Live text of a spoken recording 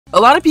A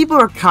lot of people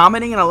are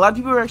commenting, and a lot of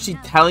people are actually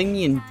telling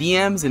me in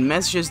DMs and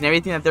messages and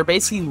everything that they're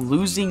basically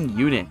losing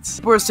units.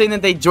 People are saying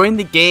that they joined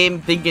the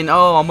game thinking,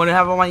 oh, I'm gonna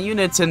have all my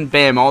units, and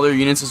bam, all their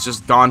units is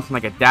just gone from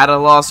like a data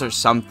loss or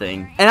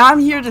something. And I'm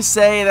here to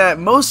say that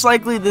most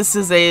likely this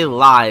is a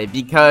lie,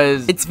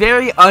 because it's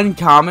very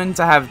uncommon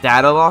to have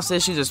data loss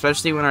issues,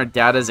 especially when our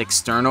data is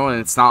external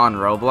and it's not on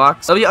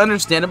Roblox. It'll be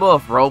understandable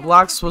if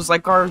Roblox was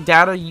like our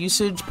data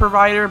usage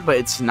provider, but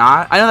it's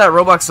not. I know that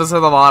Roblox does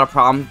have a lot of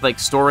problems like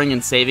storing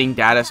and saving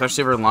data,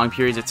 especially over long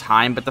periods of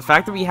time, but the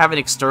fact that we have an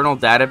external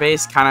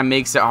database kind of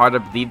makes it hard to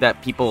believe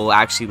that people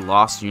actually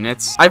lost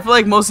units. I feel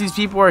like most of these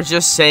people are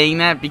just saying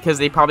that because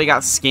they probably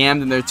got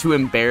scammed and they're too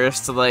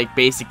embarrassed to like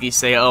basically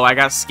say, oh, I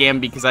got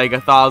scammed because I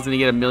thought I was gonna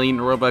get $1 million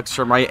Robux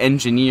for my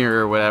engineer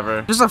or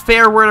whatever. Just a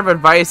fair word of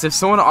advice: if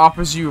someone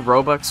offers you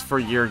Robux for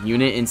your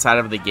unit inside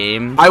of the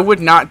game, I would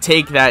not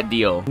take that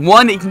deal.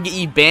 One, it can get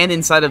you banned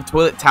inside of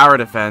Toilet Tower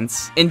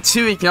Defense, and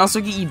two, it can also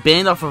get you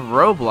banned off of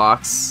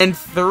Roblox, and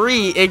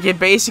three, it can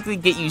basically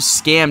get you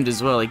scammed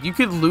as well. Like, you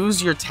could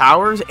lose your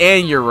towers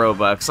and your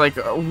Robux. Like,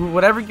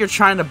 whatever you're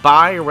trying to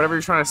buy or whatever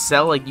you're trying to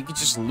sell, like, you could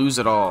just lose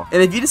it all.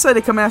 And if you decide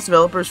to come ask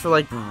developers for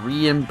like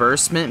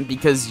reimbursement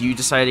because you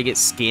decided to get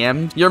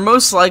scammed, you're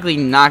most likely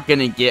not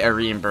gonna get a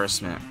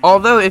reimbursement.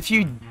 Although if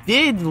you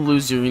did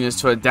lose your units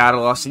to a data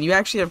loss and you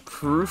actually have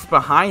proof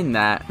behind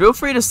that, feel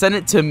free to send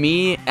it to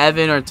me,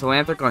 Evan, or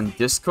Talanthric on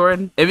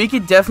Discord, and we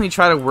could definitely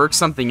try to work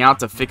something out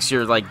to fix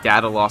your like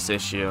data loss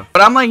issue.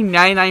 But I'm like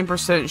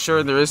 99%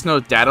 sure there is no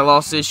data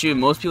loss issue.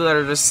 Most people that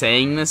are just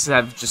saying this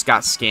have just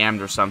got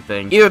scammed or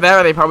something. Either that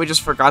or they probably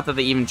just forgot that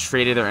they even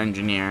traded their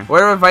engineer.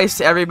 Word of advice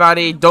to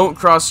everybody: don't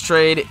cross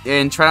trade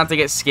and try not to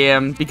get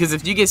scammed, because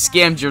if you get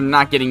scammed, you're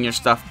not getting your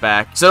stuff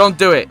back. So don't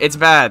do it. It's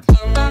bad.